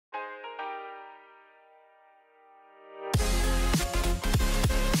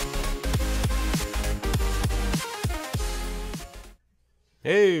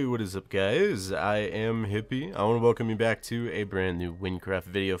Hey, what is up guys? I am Hippie. I want to welcome you back to a brand new Wynncraft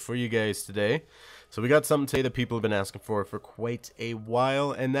video for you guys today. So we got something today that people have been asking for quite a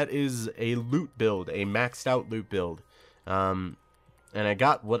while, and that is a loot build, a maxed out loot build. And I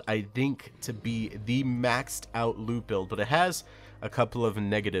got what I think to be the maxed out loot build, but it has a couple of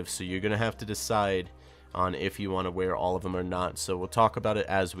negatives, so you're going to have to decide on if you want to wear all of them or not. So we'll talk about it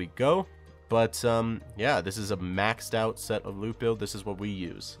as we go. But yeah, this is a maxed out set of loot build. This is what we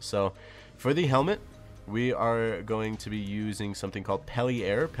use. So for the helmet, we are going to be using something called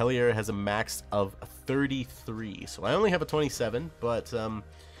Pellier. Pellier has a max of 33. So I only have a 27, but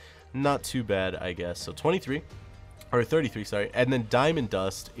not too bad, I guess. So 23, or 33, sorry. And then Diamond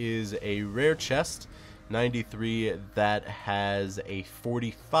Dust is a rare chest, 93, that has a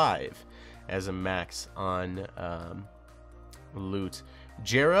 45 as a max on loot.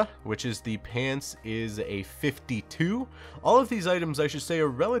 Jera, which is the pants, is a 52. All of these items, I should say, are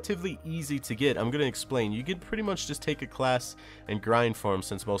relatively easy to get. I'm going to explain. You can pretty much just take a class and grind for them,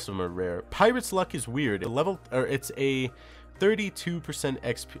 since most of them are rare. Pirate's Luck is weird. It's a 32%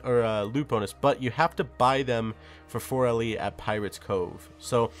 XP or loot bonus, but you have to buy them for 4 LE at Pirate's Cove.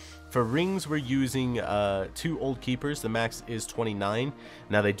 So for rings, we're using 2 Old Keepers. The max is 29.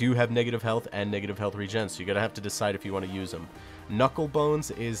 Now they do have negative health and negative health regen, so you're gonna have to decide if you want to use them. Knuckle Bones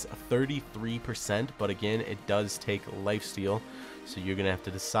is 33%, but again, it does take lifesteal, so you're gonna have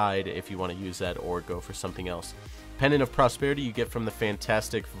to decide if you want to use that or go for something else. Pendant of Prosperity you get from the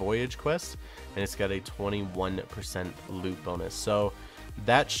Fantastic Voyage quest, and it's got a 21% loot bonus. So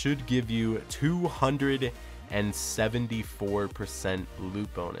that should give you 274%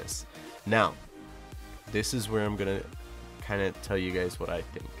 loot bonus. Now, this is where I'm gonna kind of tell you guys what I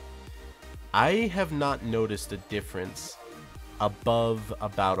think. I have not noticed a difference above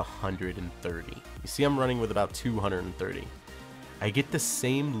about 130. You see, I'm running with about 230. I get the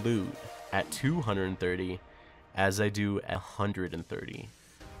same loot at 230 as I do at 130.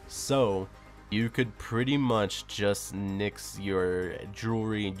 So you could pretty much just nix your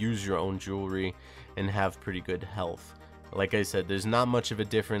jewelry and use your own jewelry and have pretty good health. Like I said, there's not much of a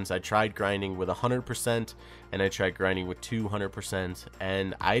difference. I tried grinding with 100% and I tried grinding with 200%,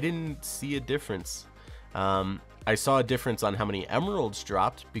 and I didn't see a difference. I saw a difference on how many emeralds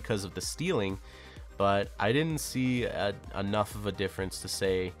dropped because of the stealing, but I didn't see enough of a difference to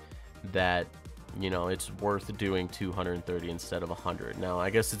say that, you know, it's worth doing 230 instead of 100. Now, I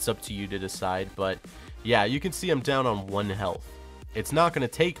guess it's up to you to decide, but yeah, you can see I'm down on 1 health. It's not going to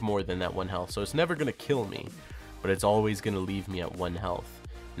take more than that 1 health, so it's never going to kill me, but it's always going to leave me at 1 health.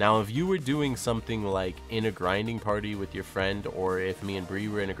 Now, if you were doing something like in a grinding party with your friend, or if me and Bree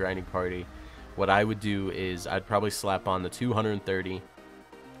were in a grinding party, what I would do is I'd probably slap on the 230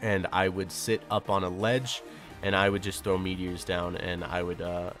 and I would sit up on a ledge and I would just throw meteors down, and I would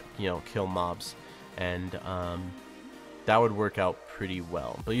you know, kill mobs, and that would work out pretty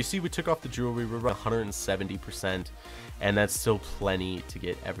well. But you see, we took off the jewelry, we're around 170%, and that's still plenty to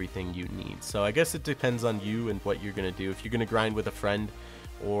get everything you need. So I guess it depends on you and what you're gonna do. If you're gonna grind with a friend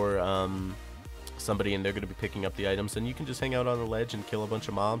or somebody and they're going to be picking up the items, then you can just hang out on the ledge and kill a bunch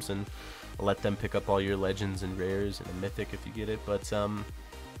of mobs and let them pick up all your legends and rares and a mythic if you get it. But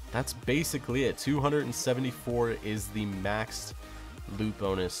that's basically it. 274 is the maxed loot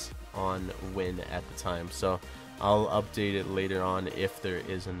bonus on Win at the time, so I'll update it later on if there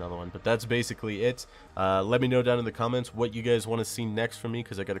is another one. But that's basically it. Let me know down in the comments what you guys want to see next from me,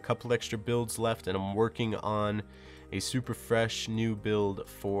 because I got a couple extra builds left, and I'm working on a super fresh new build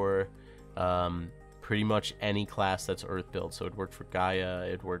for pretty much any class that's Earth build. So it'd work for Gaia,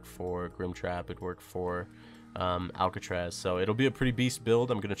 it'd work for Grimtrap, it'd work for Alcatraz. So it'll be a pretty beast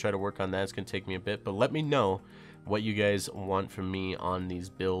build. I'm going to try to work on that. It's going to take me a bit, but let me know what you guys want from me on these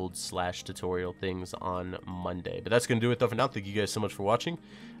build / tutorial things on Monday. But that's going to do it though for now. Thank you guys so much for watching.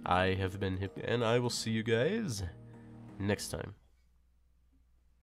 I have been Hip, and I will see you guys next time.